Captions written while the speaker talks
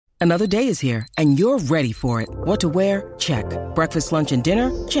Another day is here, and you're ready for it. What to wear? Check. Breakfast, lunch, and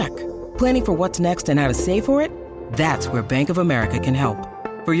dinner? Check. Planning for what's next and how to save for it? That's where Bank of America can help.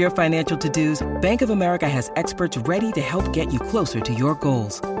 For your financial to-dos, Bank of America has experts ready to help get you closer to your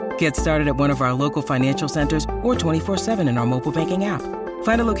goals. Get started at one of our local financial centers or 24/7 in our mobile banking app.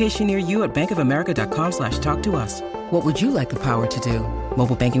 Find a location near you at bankofamerica.com/talktous. What would you like the power to do?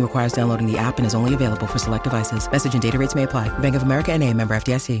 Mobile banking requires downloading the app and is only available for select devices. Message and data rates may apply. Bank of America N.A., member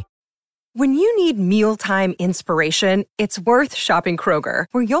FDIC. When you need mealtime inspiration, it's worth shopping Kroger,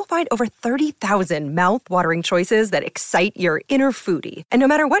 where you'll find over 30,000 mouth-watering choices that excite your inner foodie. And no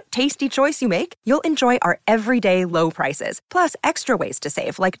matter what tasty choice you make, you'll enjoy our everyday low prices, plus extra ways to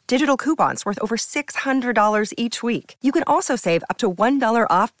save, like digital coupons worth over $600 each week. You can also save up to $1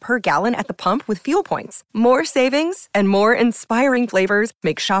 off per gallon at the pump with fuel points. More savings and more inspiring flavors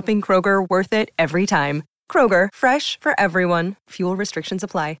make shopping Kroger worth it every time. Kroger, fresh for everyone. Fuel restrictions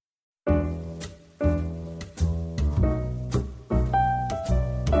apply.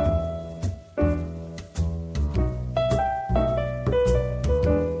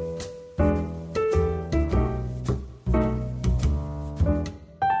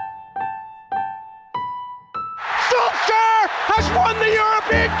 Has won the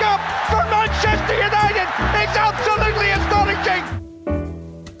European Cup for Manchester United. It's absolutely astonishing.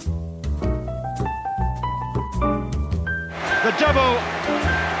 The double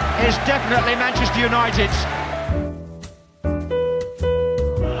is definitely Manchester United's.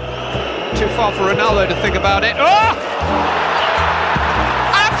 Too far for Ronaldo to think about it. Oh!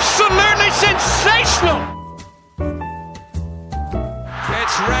 Absolutely sensational.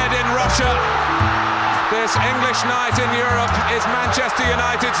 It's red in Russia. This English night in Europe is Manchester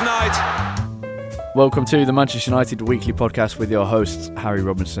United's night. Welcome to the Manchester United Weekly Podcast with your hosts Harry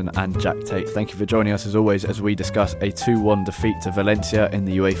Robinson and Jack Tate. Thank you for joining us as always as we discuss a 2-1 defeat to Valencia in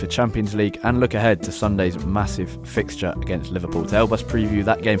the UEFA Champions League and look ahead to Sunday's massive fixture against Liverpool. To help us preview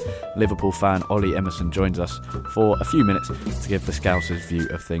that game, Liverpool fan Ollie Emerson joins us for a few minutes to give the Scousers' view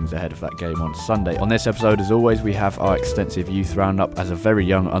of things ahead of that game on Sunday. On this episode, as always, we have our extensive youth roundup as a very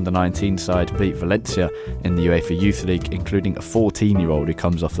young under-19 side beat Valencia in the UEFA Youth League, including a 14-year-old who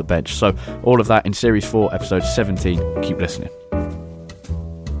comes off the bench. So all of that in Series 4, Episode 17. Keep listening.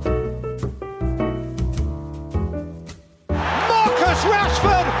 Marcus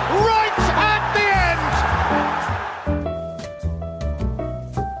Rashford right at the end.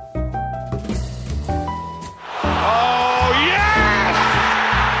 Oh, yes!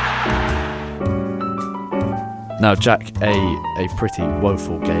 Now, Jack, a pretty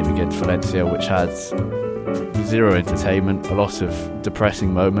woeful game against Valencia, which had zero entertainment, a lot of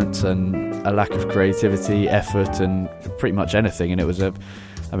depressing moments and a lack of creativity, effort and pretty much anything. And it was the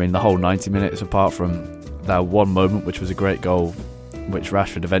whole 90 minutes, apart from that one moment, which was a great goal, which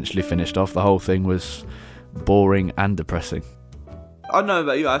Rashford eventually finished off, the whole thing was boring and depressing. I don't know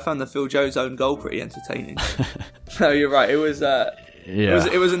about you, I found the Phil Jones own goal pretty entertaining. No, you're right, it was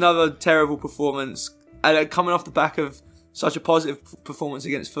another terrible performance, and coming off the back of such a positive performance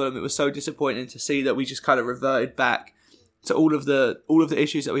against Fulham, it was so disappointing to see that we just kind of reverted back to all of the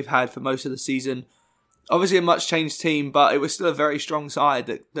issues that we've had for most of the season. Obviously a much changed team, but it was still a very strong side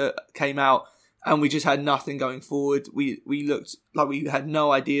that came out, and we just had nothing going forward. We looked like we had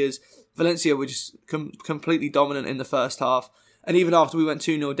no ideas. Valencia were just completely dominant in the first half, and even after we went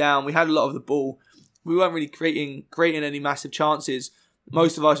 2-0 down, we had a lot of the ball. We weren't really creating any massive chances.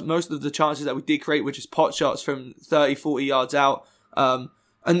 Most of the chances that we did create were just pot shots from 30, 40 yards out. And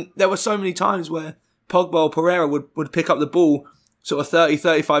there were so many times where Pogba or Pereira would pick up the ball sort of 30,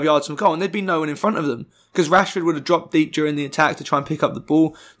 35 yards from goal, and there'd be no one in front of them because Rashford would have dropped deep during the attack to try and pick up the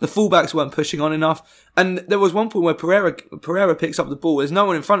ball. The fullbacks weren't pushing on enough. And there was one point where Pereira picks up the ball. There's no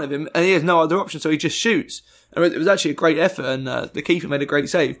one in front of him, and he has no other option, so he just shoots. And it was actually a great effort, and the keeper made a great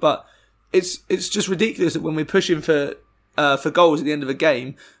save. But it's just ridiculous that when we're pushing for goals at the end of a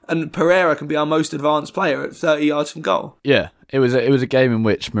game, and Pereira can be our most advanced player at 30 yards from goal. Yeah, it was a game in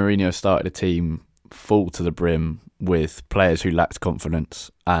which Mourinho started a team full to the brim with players who lacked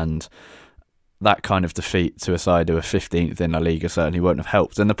confidence, and that kind of defeat to a side who are 15th in La Liga certainly won't have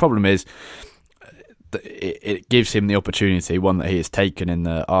helped. And the problem is that it gives him the opportunity, one that he has taken in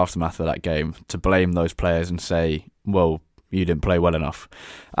the aftermath of that game, to blame those players and say, well, you didn't play well enough.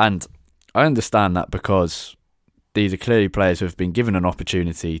 And I understand that because these are clearly players who have been given an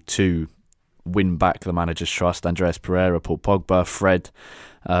opportunity to win back the manager's trust. Andreas Pereira, Paul Pogba, Fred,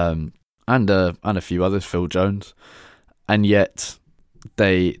 and a few others, Phil Jones. And yet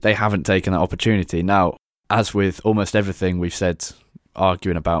they haven't taken that opportunity. Now, as with almost everything we've said,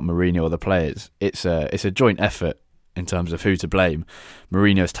 arguing about Mourinho or the players, it's a joint effort in terms of who to blame.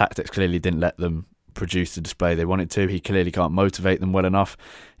 Mourinho's tactics clearly didn't let them produce the display they wanted to. He clearly can't motivate them well enough.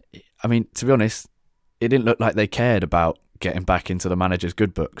 I mean, to be honest, it didn't look like they cared about getting back into the manager's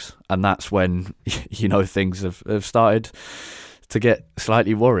good books. And that's when, things have started to get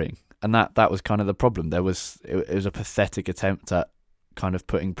slightly worrying. And that was kind of the problem. It was a pathetic attempt at kind of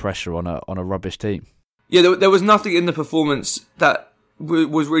putting pressure on a rubbish team. Yeah, there was nothing in the performance that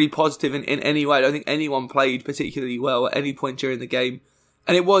was really positive in any way. I don't think anyone played particularly well at any point during the game.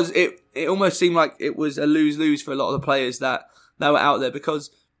 And it almost seemed like it was a lose-lose for a lot of the players that were out there,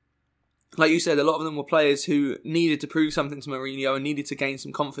 because, like you said, a lot of them were players who needed to prove something to Mourinho and needed to gain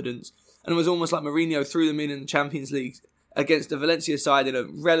some confidence. And it was almost like Mourinho threw them in the Champions League against the Valencia side in a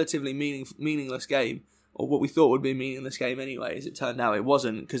relatively meaningless game, or what we thought would be a meaningless game anyway. As it turned out, it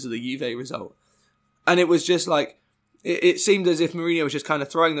wasn't, because of the Juve result. And it was just like, it seemed as if Mourinho was just kind of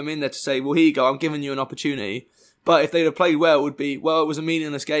throwing them in there to say, well, here you go, I'm giving you an opportunity. But if they'd have played well, it would be, well, it was a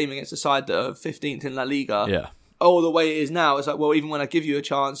meaningless game against a side that are 15th in La Liga. Yeah. Oh, the way it is now, it's like, well, even when I give you a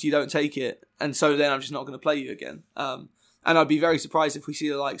chance, you don't take it. And so then I'm just not going to play you again. And I'd be very surprised if we see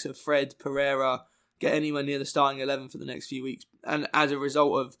the likes of Fred, Pereira get anywhere near the starting 11 for the next few weeks. And as a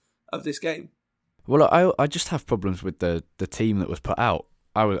result of this game. Well, I just have problems with the team that was put out.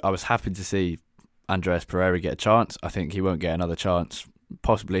 I was happy to see Andreas Pereira get a chance. I think he won't get another chance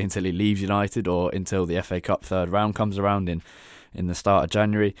possibly until he leaves United or until the FA Cup third round comes around in the start of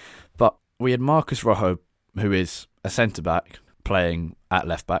January. But we had Marcus Rojo, who is a centre-back, playing at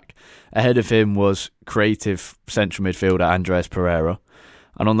left-back. Ahead of him was creative central midfielder Andreas Pereira.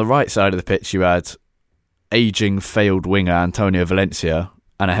 And on the right side of the pitch, you had ageing failed winger Antonio Valencia.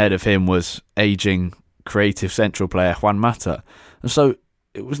 And ahead of him was ageing creative central player Juan Mata. And so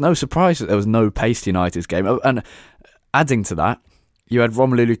it was no surprise that there was no pace to United's game. And adding to that, you had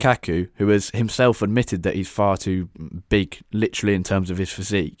Romelu Lukaku, who has himself admitted that he's far too big, literally in terms of his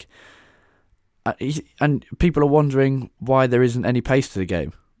physique. And people are wondering why there isn't any pace to the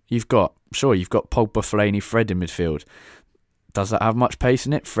game. You've got Pogba, Fellaini, Fred in midfield. Does that have much pace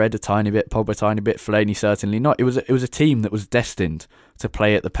in it? Fred a tiny bit, Pogba a tiny bit, Fellaini certainly not. It was a team that was destined to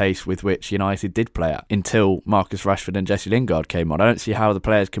play at the pace with which United did play at until Marcus Rashford and Jesse Lingard came on. I don't see how the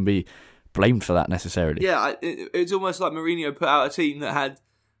players can be blamed for that necessarily. Yeah, it's almost like Mourinho put out a team that had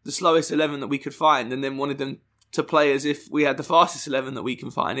the slowest 11 that we could find and then wanted them to play as if we had the fastest 11 that we can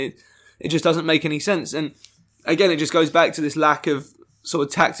find. It just doesn't make any sense. And again, it just goes back to this lack of sort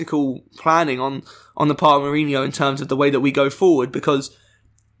of tactical planning on the part of Mourinho in terms of the way that we go forward, because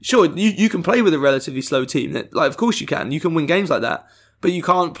sure, you can play with a relatively slow team. Of course you can. You can win games like that. But you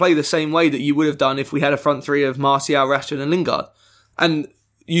can't play the same way that you would have done if we had a front three of Martial, Rashford and Lingard. And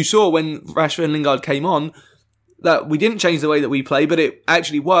you saw when Rashford and Lingard came on that we didn't change the way that we play, but it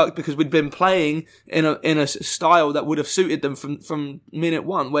actually worked because we'd been playing in a style that would have suited them from minute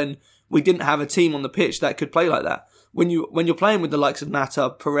one, when we didn't have a team on the pitch that could play like that. When you're playing with the likes of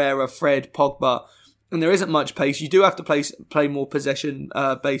Mata, Pereira, Fred, Pogba, and there isn't much pace, you do have to play more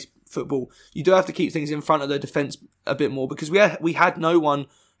possession-based football. You do have to keep things in front of the defence a bit more, because we had no one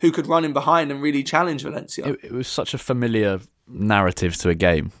who could run in behind and really challenge Valencia. It was such a familiar narrative to a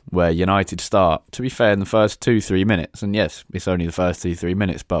game where United start, to be fair, in the first 2-3 minutes, and yes, it's only the first 2-3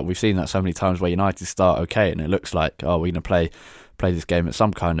 minutes, but we've seen that so many times where United start okay and it looks like, we're going to play this game with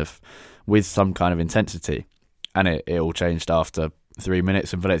some kind of intensity, and it all changed after 3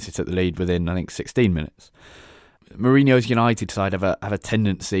 minutes and Valencia took the lead within, I think, 16 minutes. Mourinho's United side have a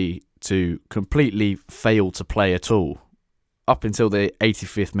tendency to completely fail to play at all up until the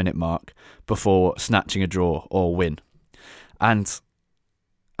 85th minute mark before snatching a draw or win. And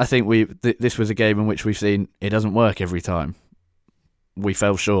I think this was a game in which we've seen it doesn't work every time. We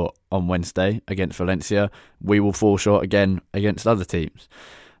fell short on Wednesday against Valencia. We will fall short again against other teams.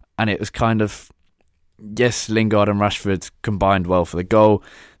 And it was kind of, yes, Lingard and Rashford combined well for the goal.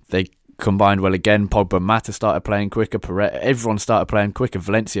 They combined well again. Pogba and Mata started playing quicker. Everyone started playing quicker.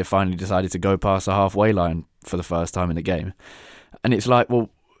 Valencia finally decided to go past the halfway line for the first time in the game. And it's like, well,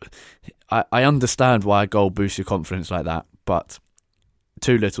 I understand why a goal boosts your confidence like that, but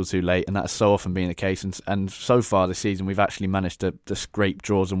too little too late, and that's so often been the case. And so far this season, we've actually managed to scrape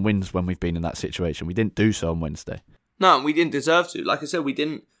draws and wins when we've been in that situation. We didn't do so on Wednesday. No, we didn't deserve to. Like I said, we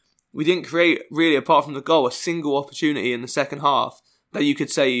didn't create, really, apart from the goal, a single opportunity in the second half that you could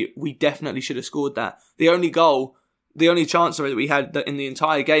say we definitely should have scored that. The only chance that we had in the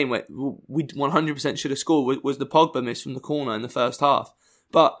entire game where we 100% should have scored was the Pogba miss from the corner in the first half.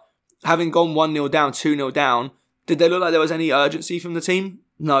 But having gone 1-0 down, 2-0 down, did they look like there was any urgency from the team?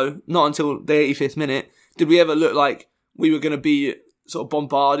 No, not until the 85th minute. Did we ever look like we were going to be sort of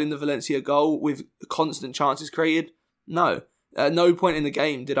bombarding the Valencia goal with constant chances created? No. At no point in the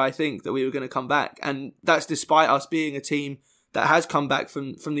game did I think that we were going to come back. And that's despite us being a team that has come back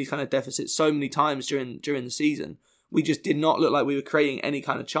from these kind of deficits so many times during the season. We just did not look like we were creating any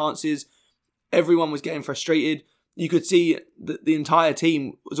kind of chances. Everyone was getting frustrated. You could see that the entire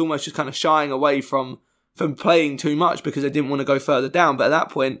team was almost just kind of shying away from playing too much because they didn't want to go further down. But at that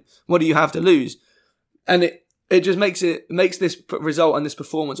point, what do you have to lose? And it just makes this result and this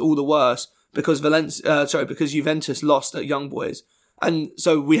performance all the worse because because Juventus lost at Young Boys. And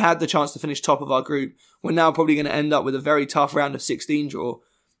so we had the chance to finish top of our group. We're now probably going to end up with a very tough round of 16 draw.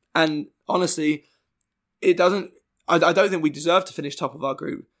 And honestly, I don't think we deserve to finish top of our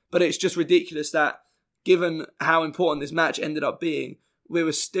group, but it's just ridiculous that given how important this match ended up being, there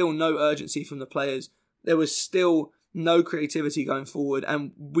was still no urgency from the players. There was still no creativity going forward,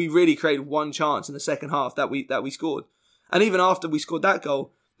 and we really created one chance in the second half that we scored. And even after we scored that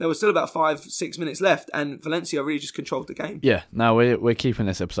goal, there was still about 5-6 minutes left, and Valencia really just controlled the game. Yeah, now we're keeping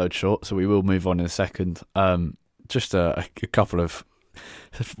this episode short, so we will move on in a second. Just a couple of...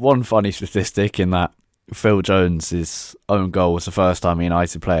 One funny statistic in that Phil Jones' own goal was the first time a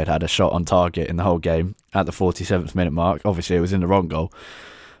United player had a shot on target in the whole game at the 47th minute mark. Obviously, it was in the wrong goal,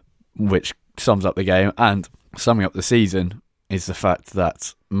 which sums up the game. And summing up the season is the fact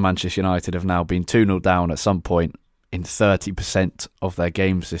that Manchester United have now been 2-0 down at some point in 30% of their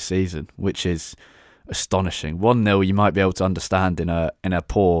games this season, which is astonishing. 1-0 you might be able to understand in a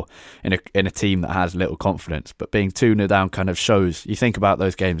team that has little confidence, but being 2-0 down kind of shows. You think about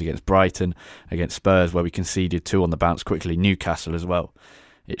those games against Brighton, against Spurs, where we conceded 2 on the bounce quickly, Newcastle as well.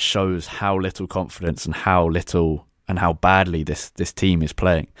 It shows how little confidence and how badly this team is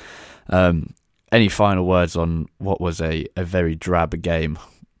playing. Any final words on what was a very drab game?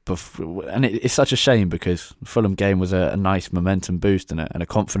 And it's such a shame because the Fulham game was a nice momentum boost and a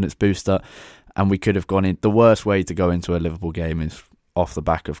confidence booster, and we could have gone in. The worst way to go into a Liverpool game is off the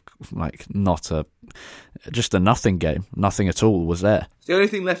back of just a nothing game. Nothing at all was there. The only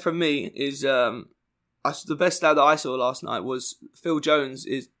thing left from me is the best stat that I saw last night was Phil Jones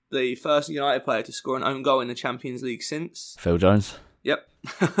is the first United player to score an own goal in the Champions League since. Phil Jones? Yep.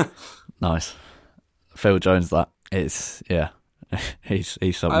 Nice. Phil Jones, that is, yeah. He's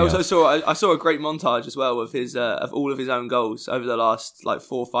something. I also saw a great montage as well of his of all of his own goals over the last 4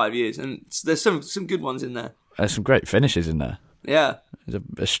 or 5 years, and there's some good ones in there. There's some great finishes in there. Yeah, he's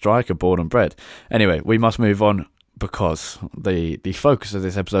a striker born and bred. Anyway, we must move on because the focus of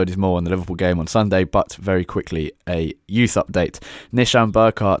this episode is more on the Liverpool game on Sunday, but very quickly, a youth update. Nishan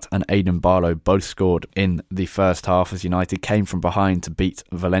Burkhardt and Aidan Barlow both scored in the first half as United came from behind to beat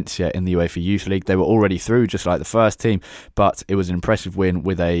Valencia in the UEFA Youth League. They were already through, just like the first team, but it was an impressive win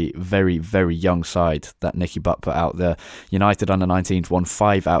with a very, very young side that Nicky Butt put out there. United under-19s won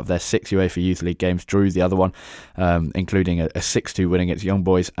 5 out of their 6 UEFA Youth League games, drew the other one, including a 6-2 win against Young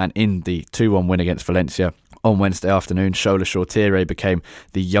Boys, and in the 2-1 win against Valencia, on Wednesday afternoon, Shola Shortire became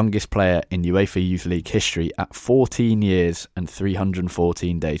the youngest player in UEFA Youth League history at 14 years and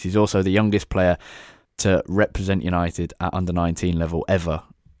 314 days. He's also the youngest player to represent United at under-19 level ever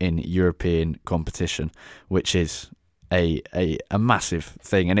in European competition, which is a massive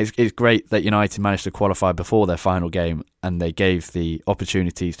thing. And it's great that United managed to qualify before their final game, and they gave the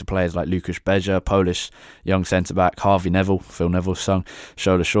opportunities to players like Lukasz Beja, Polish young centre-back, Harvey Neville, Phil Neville's son,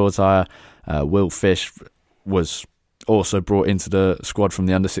 Shola Shortire, Will Fish was also brought into the squad from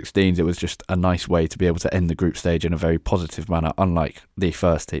the under-16s. It was just a nice way to be able to end the group stage in a very positive manner, unlike the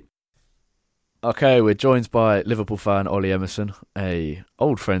first team. Okay, we're joined by Liverpool fan Ollie Emerson, a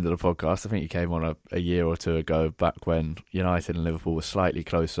old friend of the podcast. I think he came on a year or two ago, back when United and Liverpool were slightly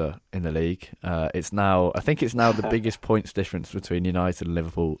closer in the league. I think it's now the biggest points difference between United and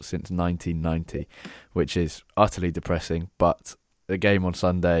Liverpool since 1990, which is utterly depressing, but the game on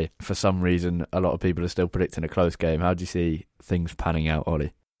Sunday, for some reason, a lot of people are still predicting a close game. How do you see things panning out,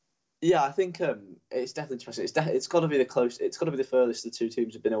 Ollie? Yeah, I think it's definitely interesting. It's got to be the close. It's got to be the furthest the two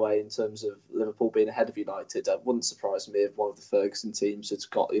teams have been away in terms of Liverpool being ahead of United. It wouldn't surprise me if one of the Ferguson teams had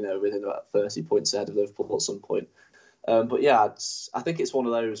got within about 30 points ahead of Liverpool at some point. But yeah, I think it's one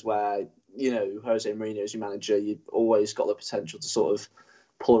of those where Jose Mourinho as your manager, you've always got the potential to sort of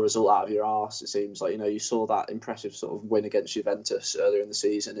pull a result out of your arse. It seems like you saw that impressive sort of win against Juventus earlier in the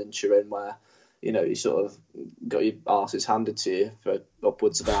season in Turin, where you sort of got your arses handed to you for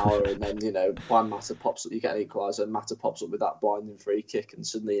upwards of an hour, and then Juan Mata pops up, you get an equaliser, Mata pops up with that blinding free kick, and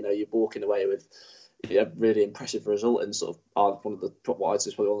suddenly you're walking away with a really impressive result in sort of one of the what I'd say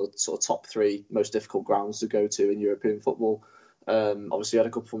is probably one of the sort of top 3 most difficult grounds to go to in European football. Obviously, you had a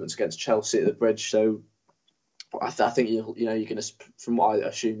good performance against Chelsea at the Bridge, so I think you're going to, from what I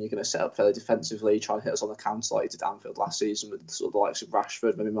assume, you're going to set up fairly defensively, try and hit us on the counter like you did Anfield last season with sort of the likes of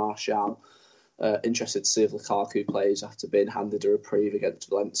Rashford, maybe Martial. Interested to see if Lukaku plays after being handed a reprieve against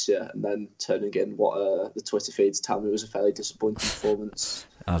Valencia and then turning in what the Twitter feeds tell me was a fairly disappointing performance.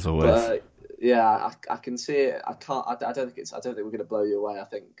 As always. But, yeah, I can see it. I don't think we're going to blow you away. I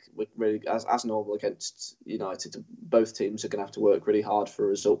think we're really, as normal against United, both teams are going to have to work really hard for a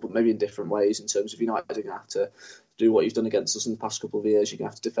result, but maybe in different ways. In terms of United, are going to have to do what you've done against us in the past couple of years. You're going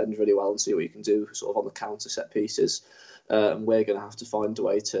to have to defend really well and see what you can do sort of on the counter set pieces. And we're going to have to find a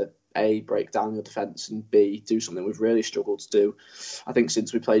way to A, break down your defence, and B, do something we've really struggled to do, I think,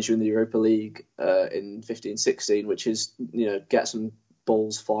 since we played you in the Europa League in 15-16, which is get some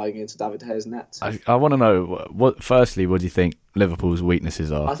balls flying into David De Gea's net. I want to know, firstly, what do you think Liverpool's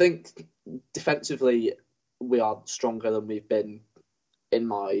weaknesses are? I think defensively we are stronger than we've been in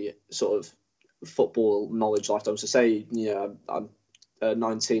my sort of football knowledge lifetime. So say, I'm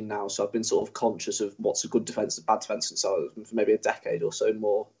 19 now, so I've been sort of conscious of what's a good defence and bad defence since I was for maybe a decade or so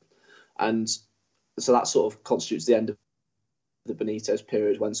more. And so that sort of constitutes the end of the Benitez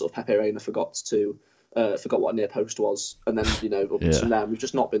period when sort of Pepe Reina forgot what a near post was, and then up until then we've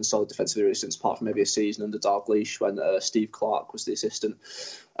just not been solid defensively really since, apart from maybe a season under Dalglish when Steve Clarke was the assistant.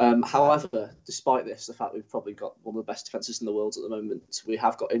 However, despite this, the fact we've probably got one of the best defences in the world at the moment, we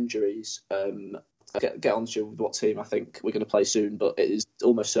have got injuries. Get on to with what team I think we're going to play soon, but it is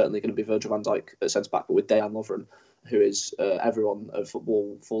almost certainly going to be Virgil van Dijk at centre back, but with Dejan Lovren, who is everyone of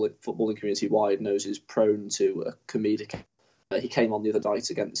footballing community wide knows is prone to a comedic. He came on the other night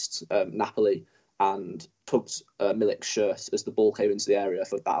against Napoli and tugged Milik's shirt as the ball came into the area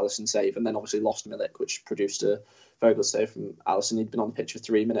for that Alisson save, and then obviously lost Milik, which produced a very good save from Alisson. He'd been on the pitch for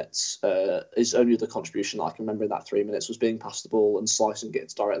 3 minutes. His only other contribution I can remember in that 3 minutes was being passed the ball and slicing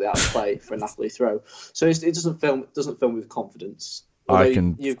it directly out of play for a Napoli throw. So it doesn't film with confidence. I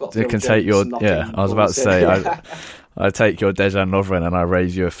can take your I was about to say I take your Dejan Lovren and I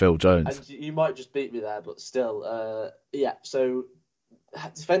raise you a Phil Jones. And you might just beat me there, but still, So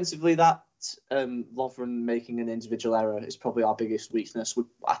defensively, that Lovren making an individual error is probably our biggest weakness.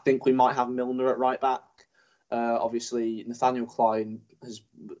 I think we might have Milner at right back. Obviously, Nathaniel Klein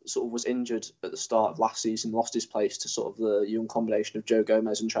was injured at the start of last season, lost his place to sort of the young combination of Joe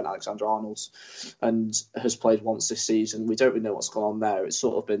Gomez and Trent Alexander-Arnold, and has played once this season. We don't really know what's gone on there. It's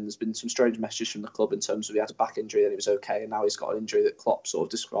sort of there's been some strange messages from the club in terms of he had a back injury and he was okay, and now he's got an injury that Klopp sort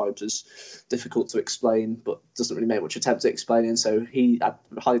of describes as difficult to explain, but doesn't really make much attempt at explaining. So I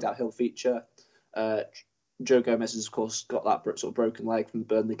highly doubt he'll feature. Joe Gomez has, of course, got that sort of broken leg from the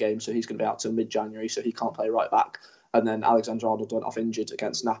Burnley game, so he's going to be out till mid-January, so he can't play right back. And then Alexander-Arnold went off injured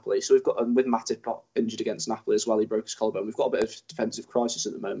against Napoli. So we've got, and with Matip got injured against Napoli as well, he broke his collarbone. We've got a bit of defensive crisis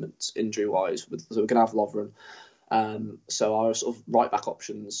at the moment, injury-wise. So we're going to have Lovren. So our sort of right-back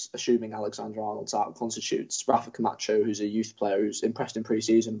options, assuming Alexander-Arnold's out, constitutes Rafa Camacho, who's a youth player who's impressed in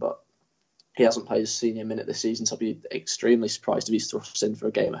pre-season, but he hasn't played a senior minute this season, so I'd be extremely surprised if he's thrust in for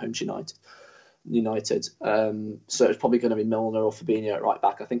a game at home to United. So it's probably going to be Milner or Fabinho at right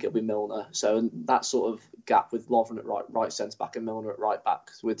back. I think it'll be Milner. So that sort of gap with Lovren at right centre back and Milner at right back,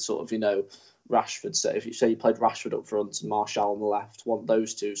 with sort of Rashford. So if you played Rashford up front and Martial on the left, want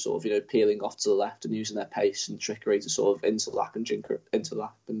those two sort of peeling off to the left and using their pace and trickery to sort of interlap and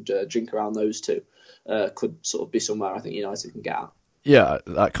drink around those two, could sort of be somewhere I think United can get at. Yeah,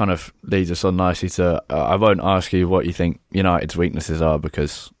 that kind of leads us on nicely to. I won't ask you what you think United's weaknesses are,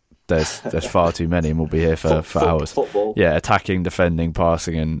 because there's far too many, and we'll be here for hours. Football. Yeah, attacking, defending,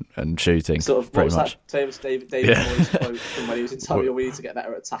 passing, and shooting. Sort of, pretty much. That famous David Moyes quote from when he was in Italia, we need to get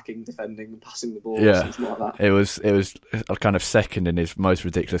better at attacking, defending, and passing the ball. Yeah, something like that. It was a kind of second in his most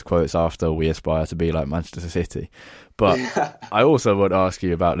ridiculous quotes after "We aspire to be like Manchester City." But I also would ask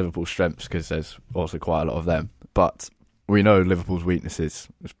you about Liverpool's strengths, because there's also quite a lot of them. But we know Liverpool's weaknesses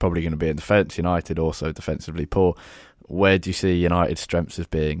is probably going to be in defence. United also defensively poor. Where do you see United's strengths as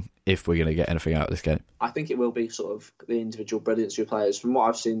being if we're going to get anything out of this game? I think it will be sort of the individual brilliance of your players. From what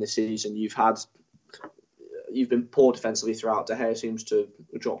I've seen this season, you've been poor defensively throughout. De Gea seems to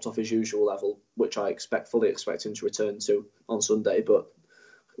have dropped off his usual level, which I fully expect him to return to on Sunday. But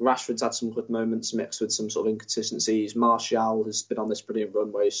Rashford's had some good moments mixed with some sort of inconsistencies. Martial has been on this brilliant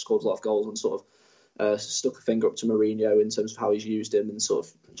run where he's scored a lot of goals and sort of stuck a finger up to Mourinho in terms of how he's used him and sort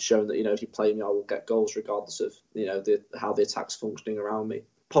of shown that, if you play me, I will get goals regardless of, how the attack's functioning around me.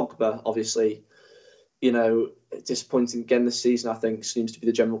 Pogba, obviously, disappointing again this season, I think, seems to be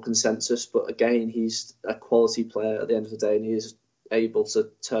the general consensus. But again, he's a quality player at the end of the day, and he is able to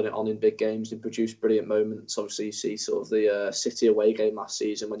turn it on in big games and produce brilliant moments. Obviously, you see sort of the City away game last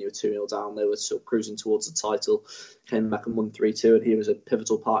season when you were 2-0 down, they were sort of cruising towards the title, came back and won 3-2, and he was a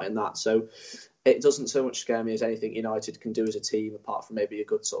pivotal part in that. So it doesn't so much scare me as anything United can do as a team, apart from maybe a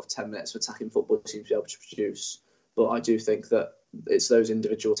good sort of 10 minutes of attacking football he seems to be able to produce. But I do think that it's those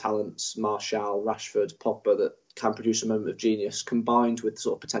individual talents, Martial, Rashford, Pogba, that can produce a moment of genius, combined with the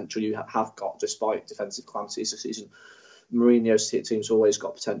sort of potential you have got despite defensive calamities this season. Mourinho's team's always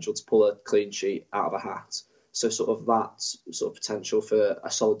got potential to pull a clean sheet out of a hat. So sort of that sort of potential for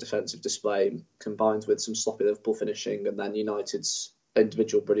a solid defensive display combined with some sloppy Liverpool finishing and then United's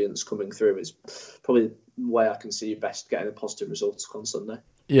individual brilliance coming through is probably the way I can see you best getting a positive result on Sunday.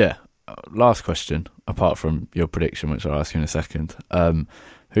 Yeah. Last question, apart from your prediction, which I'll ask you in a second.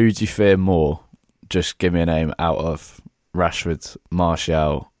 Who do you fear more? Just give me a name out of Rashford,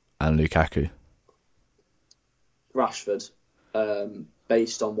 Martial and Lukaku. Rashford,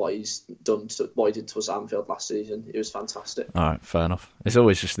 based on what he's done, what he did to us at Anfield last season, it was fantastic. All right, fair enough. It's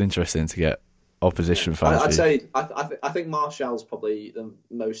always just interesting to get opposition fans. I'd say I think Martial's probably the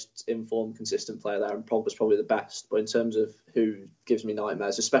most informed, consistent player there, and Pogba's probably the best. But in terms of who gives me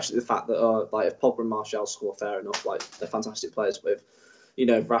nightmares, especially the fact that like if Pogba and Martial score, fair enough, like they're fantastic players. But if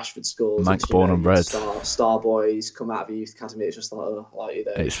if Rashford scores, Manx born and bred, star boys come out of the youth academy, it's just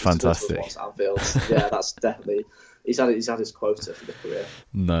it's fantastic. Anfield. Yeah, that's definitely he's had his quota for the career.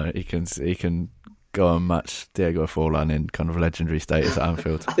 No, he can go and match Diego Forlan in kind of legendary status at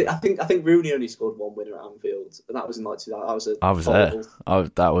Anfield. I think Rooney only scored one winner at Anfield, and that was in 2000. I was there.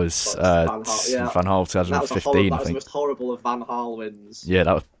 That was Van Gaal 2015. That was the most horrible of Van Gaal wins. Yeah,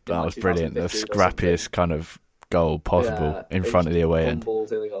 that was brilliant. The scrappiest kind of goal possible in front of the away end.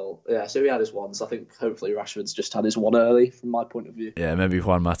 Yeah, so he had his one. So I think hopefully Rashford's just had his one early, from my point of view. Yeah, maybe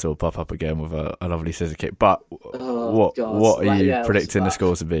Juan Mata will pop up again with a lovely scissor kick. But what are you predicting the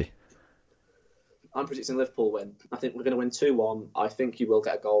score to be? I'm predicting Liverpool win. I think we're going to win 2-1. I think you will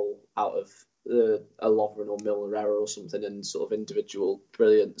get a goal out of a Lovren or Milner error or something and sort of individual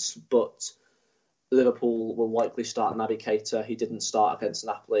brilliance. But Liverpool will likely start Naby Keita. He didn't start against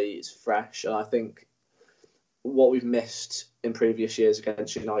Napoli. It's fresh. And I think what we've missed in previous years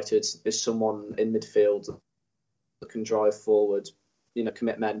against United is someone in midfield that can drive forward,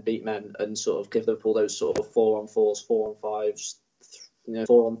 commit men, beat men, and sort of give Liverpool those sort of 4-on-4s, 4-on-5s,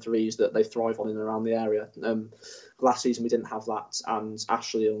 4-on-3s that they thrive on in and around the area. Last season we didn't have that, and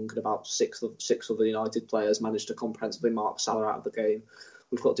Ashley Young and about six of the United players managed to comprehensively mark Salah out of the game.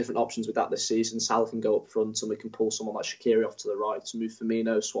 We've got different options with that this season. Salah can go up front and we can pull someone like Shaqiri off to the right, move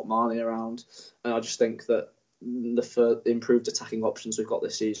Firmino, swap Mane around. And I just think that the improved attacking options we've got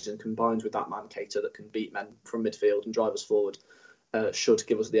this season, combined with that man Keita that can beat men from midfield and drive us forward, should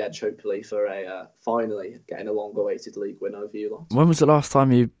give us the edge, hopefully, for finally getting a long-awaited league win over you lot. When was the last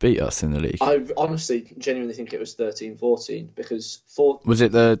time you beat us in the league? I honestly, genuinely think it was 13-14, because... Was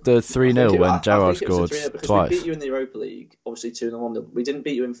it the 3-0 when Gerrard scored twice? We beat you in the Europa League, obviously 2-1. We didn't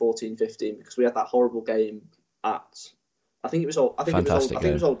beat you in 14-15 because we had that horrible game at... I think it was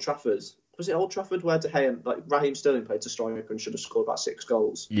Old Trafford. Was it Old Trafford where De Gea, Raheem Sterling played to striker and should have scored about 6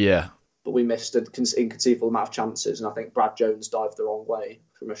 goals? Yeah. But we missed an inconceivable amount of chances, and I think Brad Jones dived the wrong way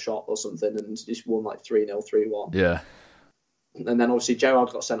from a shot or something and just won 3-0, 3-1. Yeah. And then obviously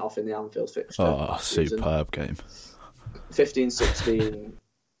Gerrard got sent off in the Anfield fixture. Oh, superb game. 15-16,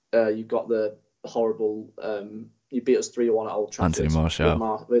 you got the horrible... you beat us 3-1 at Old Trafford. Anthony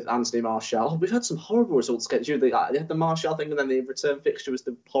Martial. With Anthony Martial. We've had some horrible results against you. You had the Martial thing, and then the return fixture was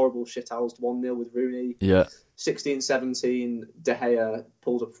the horrible shithoused 1-0 with Rooney. Yeah. 16-17, De Gea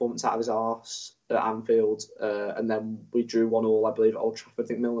pulled a performance out of his arse at Anfield, and then we drew 1-1, I believe, at Old Trafford. I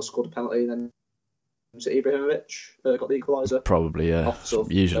think Milner scored a penalty, and then was it Ibrahimovic got the equaliser? Probably, yeah. Off sort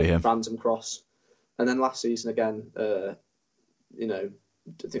of usually him. Random cross. And then last season again, I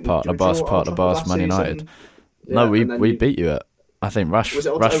think part of the bars, Man United. Yeah, no, we beat you at... I think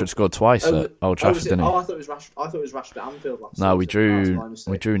Rashford scored twice at Old Trafford, didn't he? I thought it was Rashford at Anfield last season. No, we drew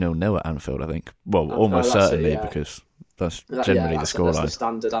 0-0 at Anfield, I think. Well, almost certainly, because that's generally the scoreline. That's the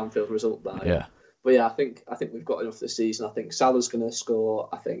standard Anfield result there. Yeah. But yeah, I think we've got enough this season. I think Salah's going to score.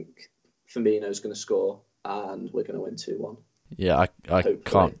 I think Firmino's going to score, and we're going to win 2-1. Yeah, I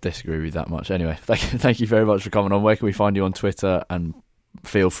can't disagree with that much. Anyway, thank you very much for coming on. Where can we find you on Twitter? And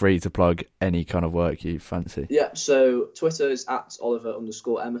feel free to plug any kind of work you fancy. Yeah, so Twitter is at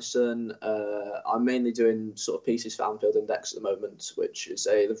Oliver_Emerson. I'm mainly doing sort of pieces for Anfield Index at the moment, which is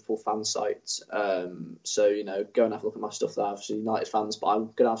a Liverpool fan site. So, go and have a look at my stuff there. Obviously, United fans, but I'm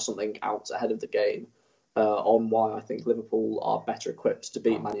going to have something out ahead of the game on why I think Liverpool are better equipped to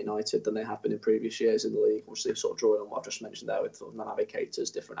beat Man United than they have been in previous years in the league. Obviously, sort of drawing on what I've just mentioned there with the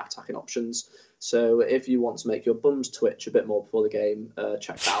navigators, different attacking options. So if you want to make your bums twitch a bit more before the game,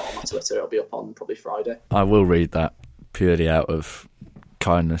 check that out on my Twitter. It'll be up on probably Friday. I will read that purely out of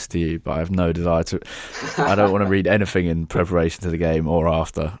kindness to you, but I have no desire to. I don't want to read anything in preparation to the game or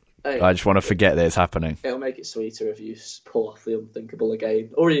after. I just want to forget that it's happening. It'll make it sweeter if you pull off the unthinkable again,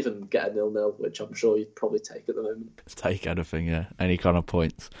 or even get a 0-0, which I'm sure you'd probably take at the moment. Take anything, yeah. Any kind of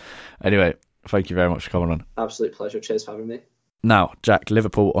points. Anyway, thank you very much for coming on. Absolute pleasure. Cheers for having me. Now, Jack,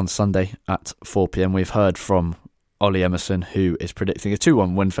 Liverpool on Sunday at 4 p.m. We've heard from Ollie Emerson, who is predicting a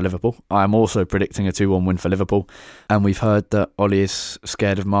 2-1 win for Liverpool. I'm also predicting a 2-1 win for Liverpool. And we've heard that Ollie is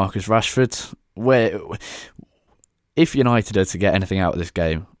scared of Marcus Rashford. If United are to get anything out of this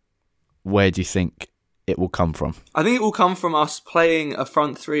game, where do you think it will come from? I think it will come from us playing a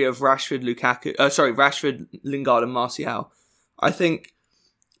front three of Rashford, Lingard and Martial. I think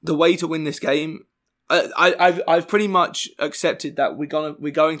the way to win this game, I've pretty much accepted that we're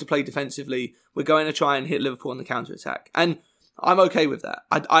going to play defensively. We're going to try and hit Liverpool on the counter-attack. And I'm okay with that.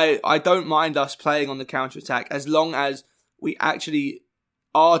 I don't mind us playing on the counter-attack as long as we actually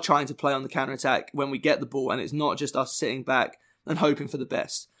are trying to play on the counter-attack when we get the ball and it's not just us sitting back and hoping for the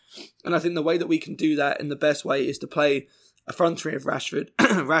best. And I think the way that we can do that in the best way is to play a front three of Rashford,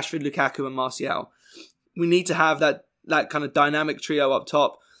 Lukaku and Martial. We need to have that kind of dynamic trio up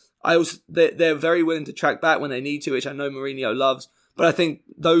top. They're very willing to track back when they need to, which I know Mourinho loves. But I think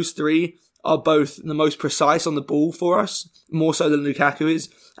those three are both the most precise on the ball for us, more so than Lukaku is,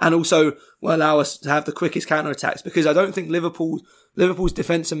 and also will allow us to have the quickest counter-attacks. Because I don't think Liverpool's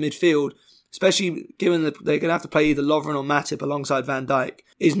defence and midfield, especially given that they're going to have to play either Lovren or Matip alongside Van Dijk,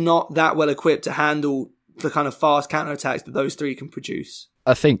 is not that well equipped to handle the kind of fast counter-attacks that those three can produce.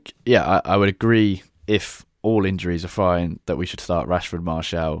 I think, I would agree if all injuries are fine that we should start Rashford,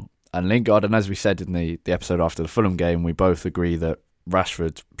 Martial and Lingard. And as we said in the episode after the Fulham game, we both agree that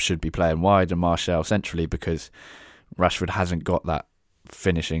Rashford should be playing wide and Martial centrally because Rashford hasn't got that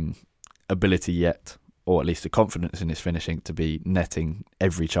finishing ability yet, or at least the confidence in his finishing to be netting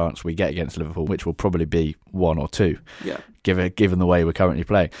every chance we get against Liverpool, which will probably be one or two, given the way we're currently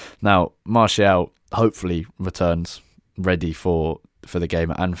playing. Now, Martial hopefully returns ready for the game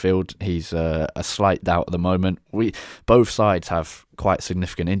at Anfield. He's a slight doubt at the moment. Both sides have quite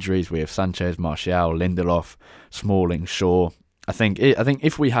significant injuries. We have Sanchez, Martial, Lindelof, Smalling, Shaw. I think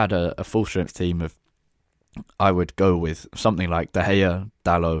if we had a full strength team I would go with something like De Gea,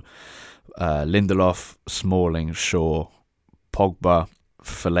 Dalot, Lindelof, Smalling, Shaw, Pogba,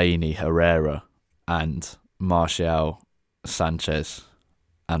 Fellaini, Herrera, and Martial, Sanchez,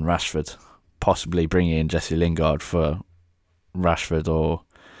 and Rashford. Possibly bringing in Jesse Lingard for Rashford or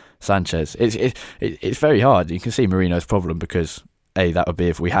Sanchez. It's very hard. You can see Mourinho's problem because that would be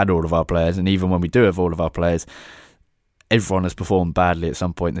if we had all of our players, and even when we do have all of our players, everyone has performed badly at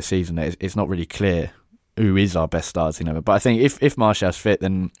some point in the season. It's not really clear who is our best starting number. But I think if Martial's fit,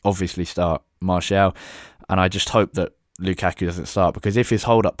 then obviously start Martial. And I just hope that Lukaku doesn't start, because if his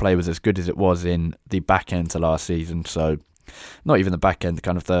hold-up play was as good as it was in the back end to last season, so not even the back end,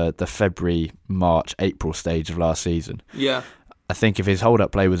 kind of the February, March, April stage of last season. Yeah. I think if his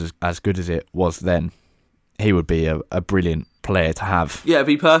hold-up play was as good as it was then, he would be a brilliant player to have. Yeah, it'd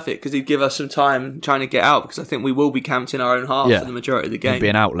be perfect because he'd give us some time trying to get out, because I think we will be camped in our own half for the majority of the game. He'd be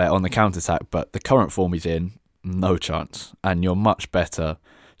an outlet on the counter-attack, but the current form he's in, no chance. And you're much better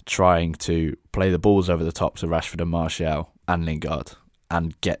trying to play the balls over the top to Rashford and Martial and Lingard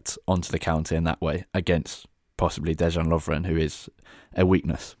and get onto the counter in that way against possibly Dejan Lovren, who is a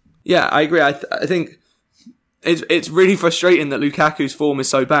weakness. Yeah, I agree. I think it's really frustrating that Lukaku's form is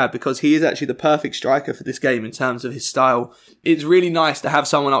so bad, because he is actually the perfect striker for this game in terms of his style. It's really nice to have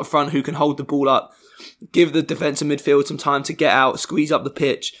someone up front who can hold the ball up, give the defensive midfield some time to get out, squeeze up the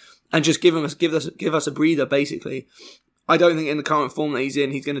pitch, and just give us a breather, basically. I don't think in the current form that he's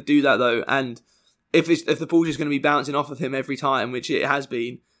in, he's going to do that though. And if the ball's just going to be bouncing off of him every time, which it has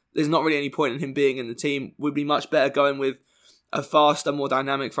been, there's not really any point in him being in the team. We'd be much better going with a faster, more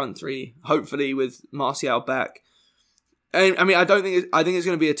dynamic front three, hopefully with Martial back. And I mean, I think it's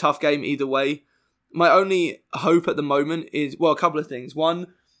going to be a tough game either way. My only hope at the moment is, well, a couple of things. One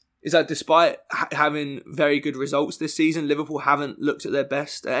is that despite having very good results this season, Liverpool haven't looked at their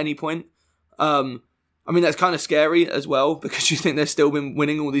best at any point. I mean, that's kind of scary as well, because you think they've still been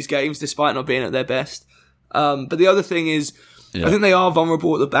winning all these games despite not being at their best. But the other thing is, I think they are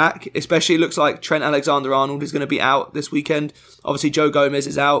vulnerable at the back, especially it looks like Trent Alexander-Arnold is going to be out this weekend. Obviously, Joe Gomez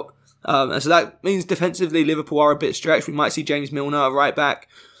is out. And so that means defensively, Liverpool are a bit stretched. We might see James Milner right back.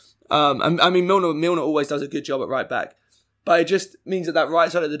 I mean, Milner always does a good job at right back. But it just means that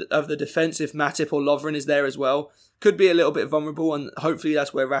right side of the defence, if Matip or Lovren is there as well, could be a little bit vulnerable, and hopefully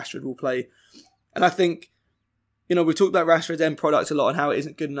that's where Rashford will play. And I think, we've talked about Rashford's end product a lot and how it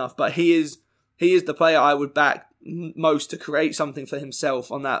isn't good enough, but he is the player I would back most to create something for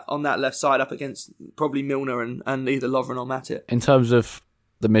himself on that left side up against probably Milner and either Lovren or Matip. In terms of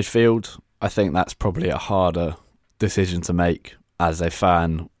the midfield, I think that's probably a harder decision to make as a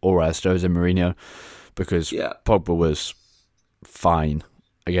fan or as Jose Mourinho, because Pogba was fine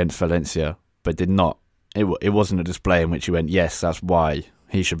against Valencia, but did not. It wasn't a display in which you went, yes, that's why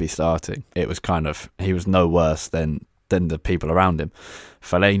he should be starting. It was kind of, he was no worse than the people around him.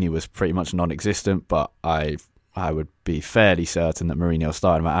 Fellaini was pretty much non-existent, but I would be fairly certain that Mourinho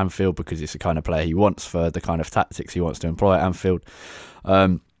started him at Anfield because he's the kind of player he wants for the kind of tactics he wants to employ at Anfield.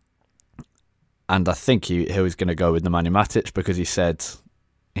 And I think he was going to go with Nemanja Matic because he said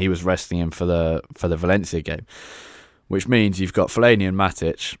he was resting him for the Valencia game, which means you've got Fellaini and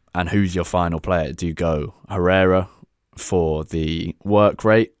Matic, and who's your final player? Do you go Herrera for the work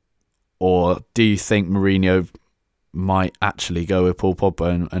rate, or do you think Mourinho might actually go with Paul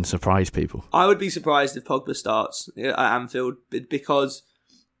Pogba and surprise people? I would be surprised if Pogba starts at Anfield because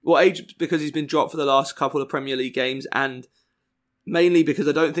he's been dropped for the last couple of Premier League games, and mainly because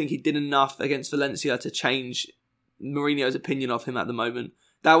I don't think he did enough against Valencia to change Mourinho's opinion of him at the moment.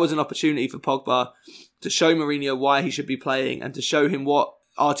 That was an opportunity for Pogba to show Mourinho why he should be playing and to show him what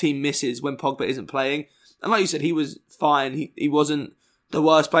our team misses when Pogba isn't playing. And like you said, he was fine. He wasn't the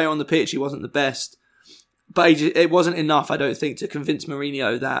worst player on the pitch. He wasn't the best. But it wasn't enough, I don't think, to convince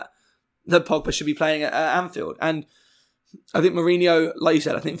Mourinho that Pogba should be playing at Anfield. And I think Mourinho, like you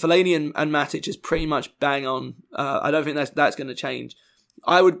said, I think Fellaini and Matic is pretty much bang on. I don't think that's going to change.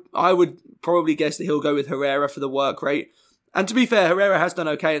 I would probably guess that he'll go with Herrera for the work rate. And to be fair, Herrera has done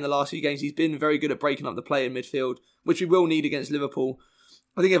okay in the last few games. He's been very good at breaking up the play in midfield, which we will need against Liverpool.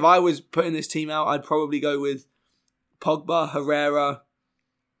 I think if I was putting this team out, I'd probably go with Pogba, Herrera,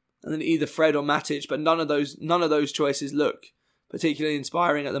 and then either Fred or Matic. But none of those choices look particularly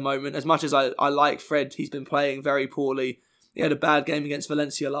inspiring at the moment. As much as I like Fred, he's been playing very poorly. He had a bad game against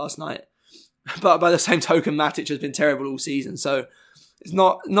Valencia last night. But by the same token, Matic has been terrible all season. So it's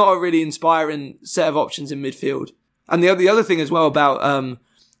not a really inspiring set of options in midfield. And the other thing as well about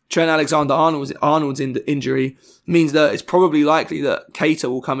Trent Alexander-Arnold's injury means that it's probably likely that Keita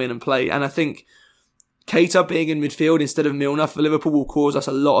will come in and play. And I think Keita being in midfield instead of Milner for Liverpool will cause us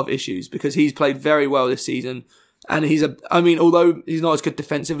a lot of issues because he's played very well this season. And although he's not as good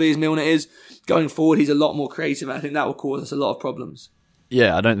defensively as Milner is, going forward he's a lot more creative. And I think that will cause us a lot of problems.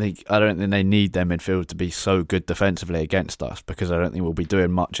 Yeah, I don't think they need their midfield to be so good defensively against us because I don't think we'll be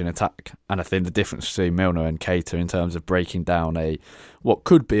doing much in attack. And I think the difference between Milner and Keita in terms of breaking down what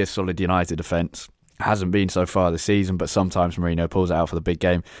could be a solid United defence hasn't been so far this season, but sometimes Mourinho pulls it out for the big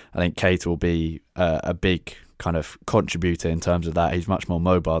game. I think Keita will be a big kind of contributor in terms of that. He's much more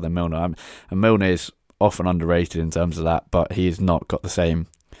mobile than Milner. And Milner is often underrated in terms of that, but he has not got the same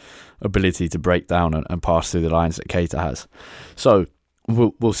ability to break down and pass through the lines that Keita has. So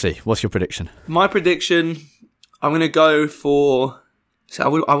we'll see. What's your prediction? My prediction, I'm going to go for... So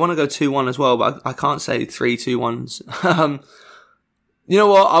I want to go 2-1 as well, but I can't say 3-2-1s. You know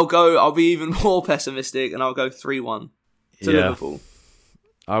what? I'll be even more pessimistic and I'll go 3-1 to Liverpool.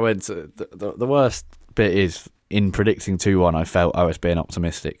 I went to... The worst bit is in predicting 2-1, I felt I was being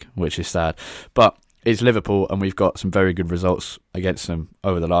optimistic, which is sad. But it's Liverpool and we've got some very good results against them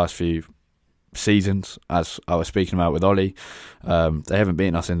over the last few seasons, as I was speaking about with Ollie. They haven't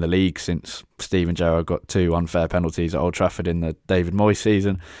beaten us in the league since Steven Gerrard got 2 unfair penalties at Old Trafford in the David Moyes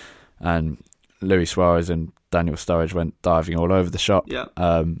season, and Luis Suarez and Daniel Sturridge went diving all over the shop. Yeah.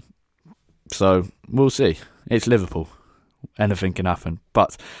 So we'll see. It's Liverpool. Anything can happen.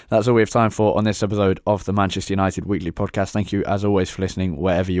 But that's all we have time for on this episode of the Manchester United Weekly Podcast. Thank you, as always, for listening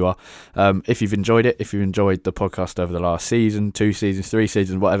wherever you are. If you've enjoyed it, if you've enjoyed the podcast over the last season, 2 seasons, 3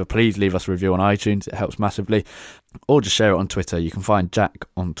 seasons, whatever, please leave us a review on iTunes. It helps massively. Or just share it on Twitter. You can find Jack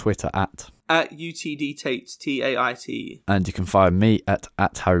on Twitter at UTD Tait. And you can find me at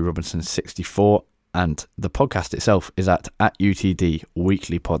Harry Robinson64. And the podcast itself is at UTD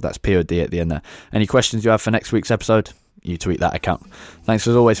Weekly Pod. That's POD at the end there. Any questions you have for next week's episode, you tweet that account. Thanks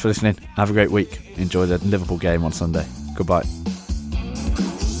as always for listening. Have a great week. Enjoy the Liverpool game on Sunday. Goodbye.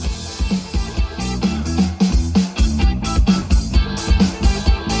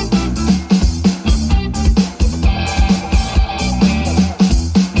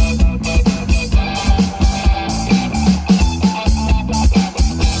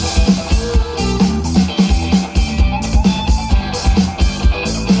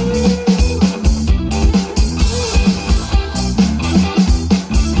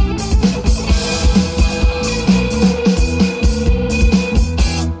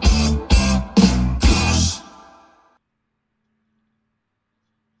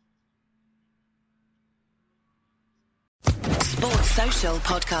 Official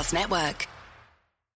Podcast Network.